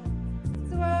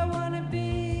 It's where I wanna be.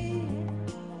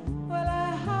 Well,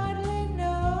 I hardly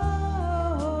know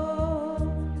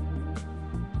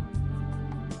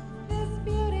this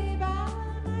beauty by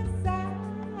my side.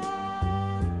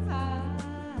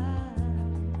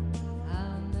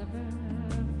 I'll never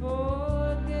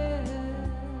forget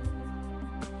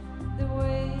the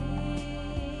way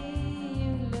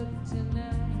you look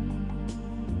tonight.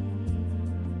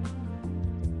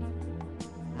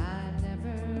 I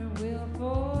never will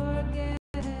forget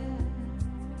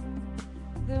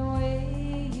the way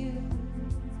you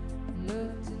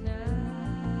look tonight.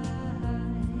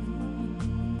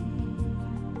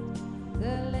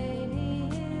 The lady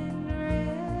in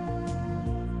red,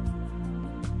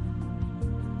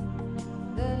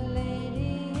 the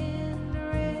lady in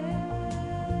red,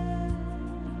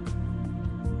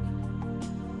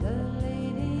 the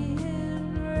lady in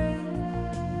red,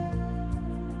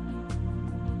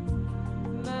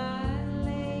 my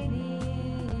lady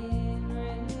in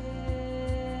red.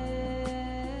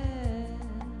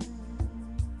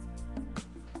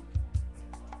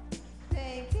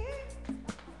 Thank you.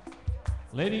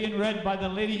 Lady in Red by the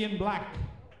Lady in Black.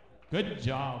 Good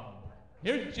job.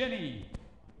 Here's Jenny.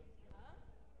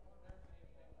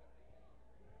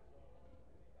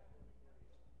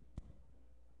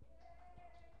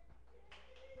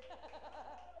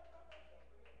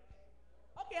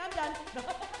 Okay, I'm done.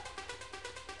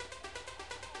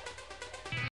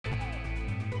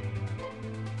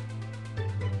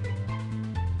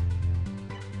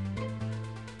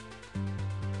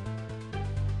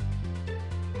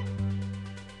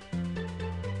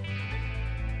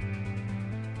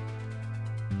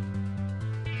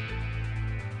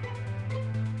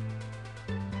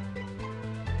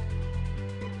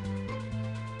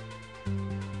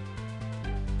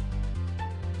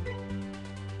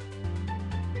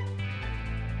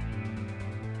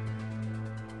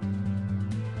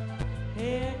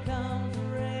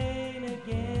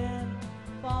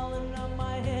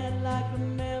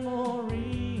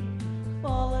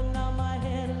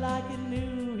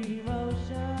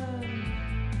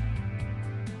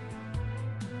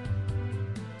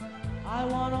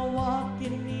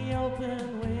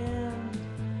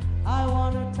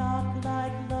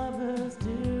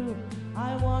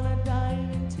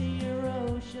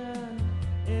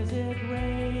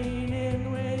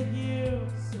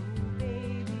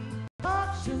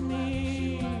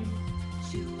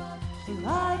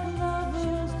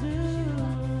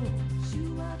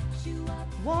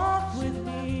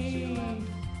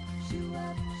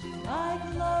 like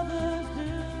lovers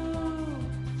do.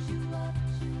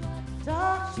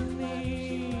 Talk to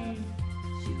me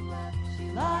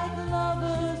like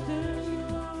lovers do.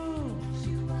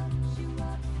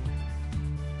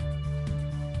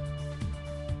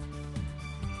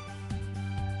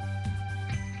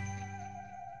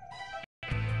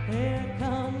 Here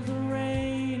comes the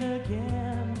rain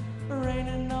again,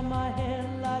 raining on my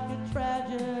head like a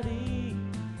tragedy,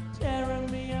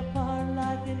 tearing me apart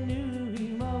like a new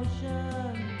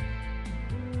emotion.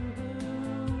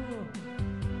 Ooh.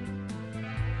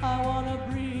 I wanna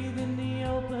breathe in the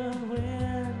open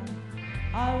wind,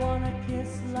 I wanna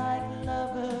kiss like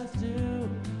lovers do,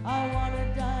 I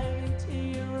wanna dive into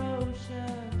your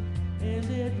ocean. Is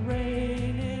it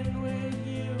raining with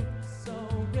you? So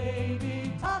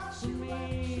baby, talk to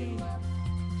me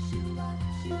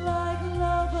like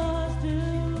lovers do.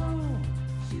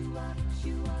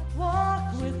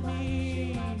 Walk with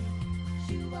me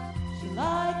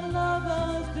like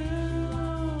lovers do.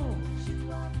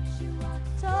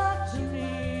 Talk to me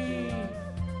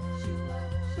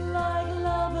like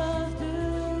lovers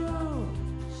do.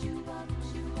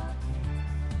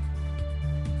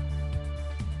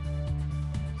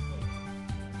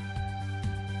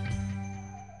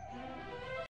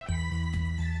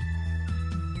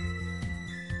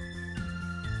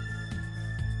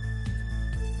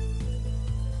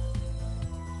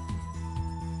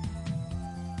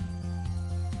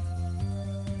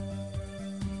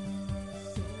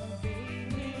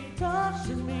 Talk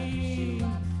to me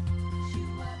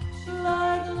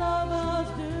like lovers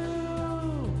do.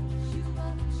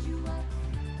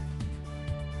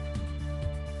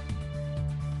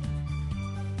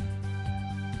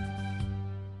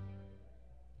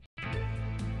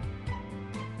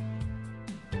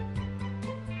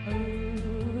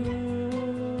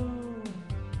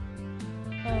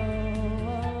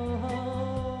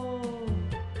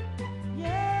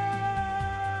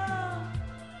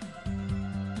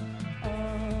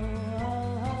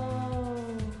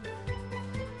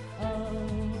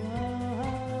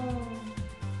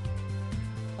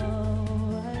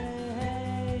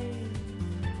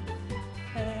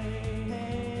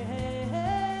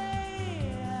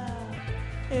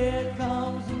 Here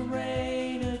comes the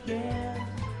rain again,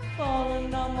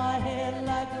 falling on my head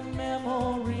like a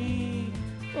memory,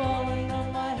 falling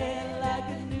on my head like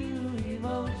a new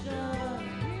emotion.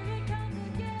 Here it comes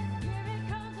again, here it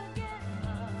comes again.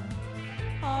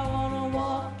 I wanna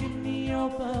walk in the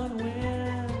open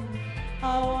wind,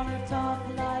 I wanna talk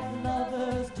like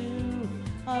lovers do,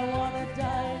 I wanna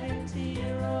dive into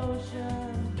your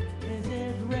ocean. Is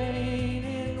it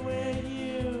raining with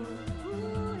you?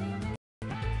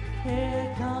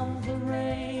 Here comes the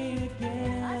rain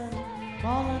again,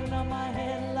 falling on my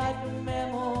head like a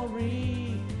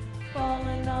memory,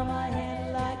 falling on my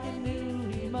head like a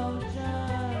new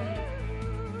emotion.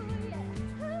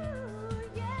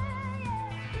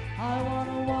 I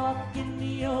wanna walk in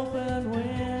the open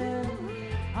wind,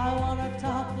 I wanna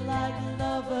talk like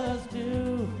lovers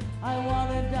do, I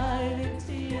wanna dive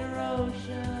into your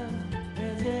ocean.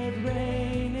 Is it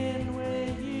raining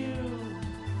with you?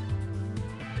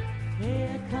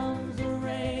 Here comes the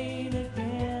rain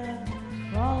again,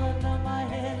 falling on my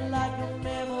head like a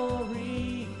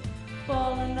memory,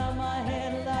 falling on my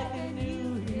head like a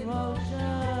new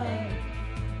emotion.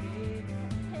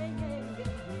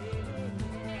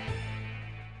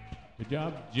 Good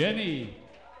job, Jenny.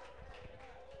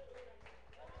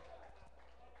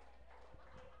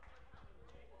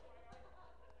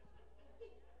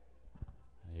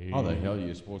 How the hell are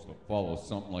you supposed to follow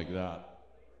something like that?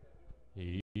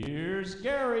 Here's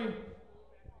Gary.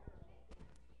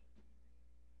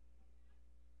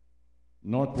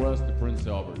 Northwest of Prince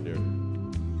Albert, dear.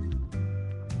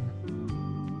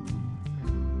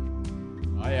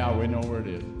 Oh yeah, we know where it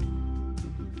is.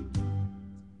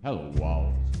 Hello,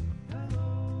 Walls.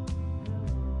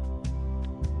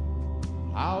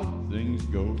 How things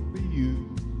go for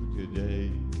you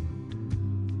today?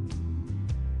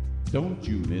 Don't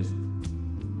you miss it?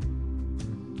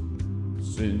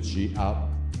 Since she up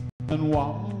and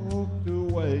walked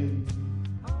away,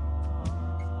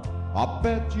 I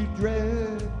bet you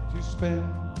dread to spend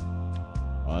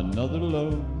another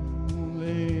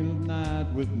lonely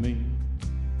night with me.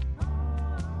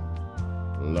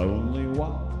 Lonely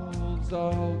walls,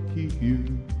 I'll keep you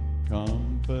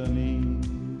company.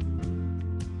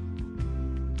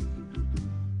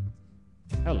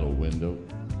 Hello, window.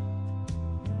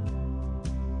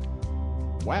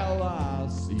 Well, I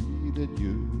see that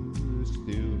you're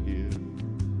still here.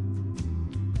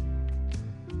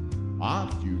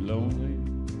 Aren't you lonely?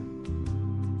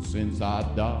 since our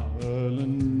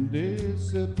darling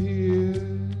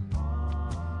disappeared.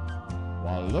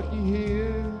 While looky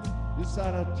here,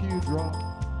 beside a teardrop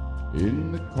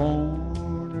in the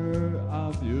corner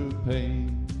of your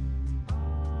pain,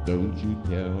 don't you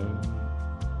tell her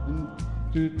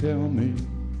to tell me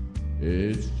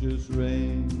it's just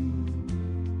rain.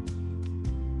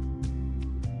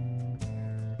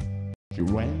 She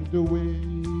went away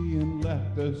and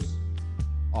left us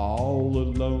all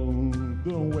alone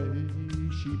the way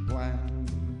she planned.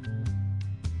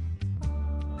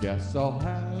 Guess I'll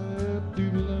have to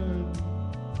learn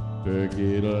to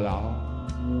get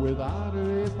along without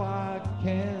her if I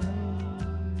can.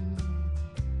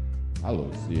 Hello,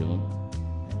 ceiling.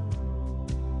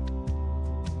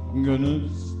 I'm gonna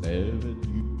stare at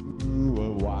you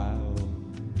a while.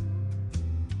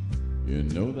 You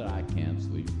know that I can't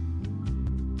sleep,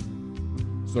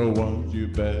 so won't you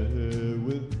bear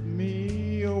with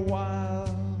me a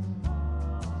while?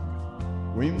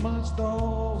 We must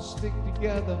all stick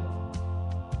together,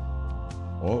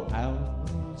 or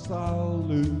else I'll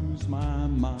lose my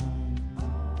mind.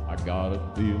 I got a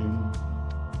feeling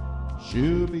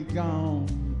she'll be gone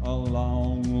a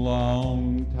long,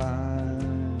 long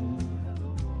time.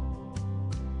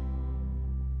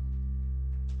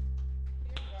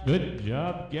 Good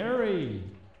job, Gary.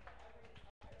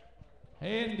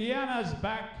 Hey, Indiana's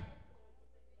back.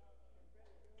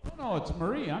 Oh, no, it's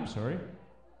Marie. I'm sorry.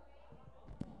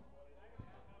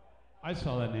 I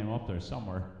saw that name up there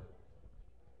somewhere.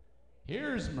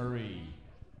 Here's Marie.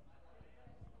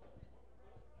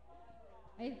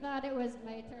 I thought it was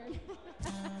my turn.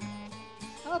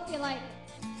 Hope you like it.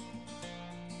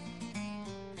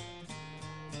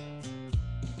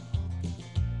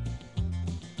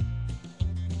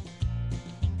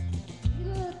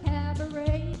 Little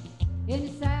cabaret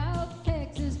in South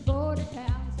Texas border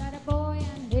towns had a boy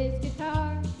and his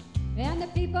guitar, and the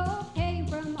people came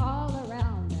from all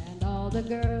around, and all the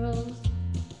girls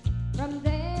from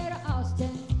there to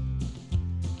Austin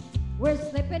were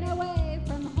slipping away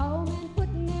from home and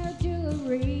putting their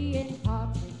jewelry in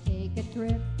pockets. Take a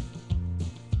trip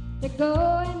to go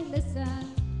and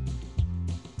listen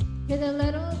to the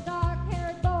little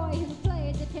dark-haired boy who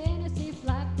played the Tennessee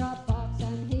flat top box,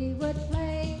 and he would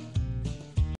play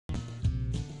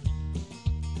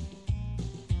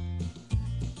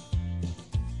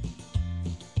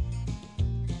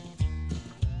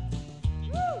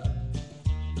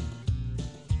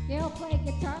he'll play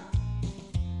guitar.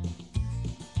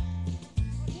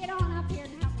 Get on up here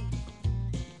and help me.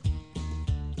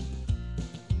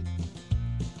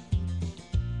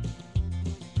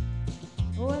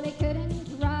 Well, he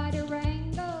couldn't ride a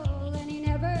wrangle, and he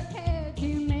never cared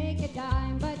to make a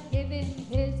dime, but give him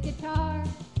his guitar,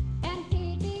 and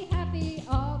he'd be happy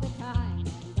all the time.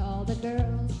 And all the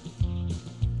girls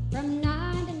from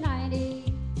 9 to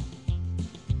 90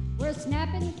 were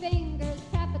snapping fingers,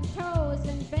 tapping toes,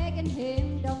 and begging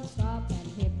him don't stop, and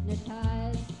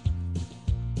hypnotized,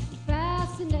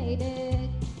 fascinated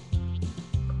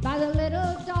by the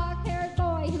little dark-haired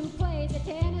boy who played the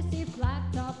Tennessee flat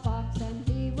top box, and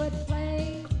he would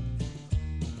play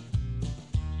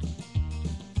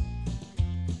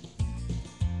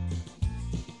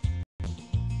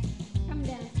come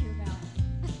dance to your ballad.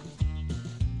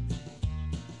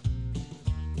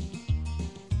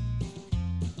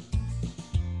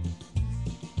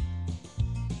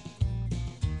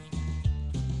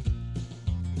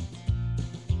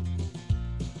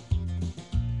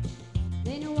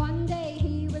 Then one day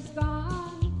he was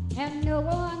gone, and no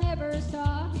one ever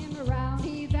saw him around.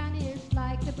 He vanished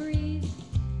like the breeze.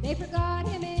 They forgot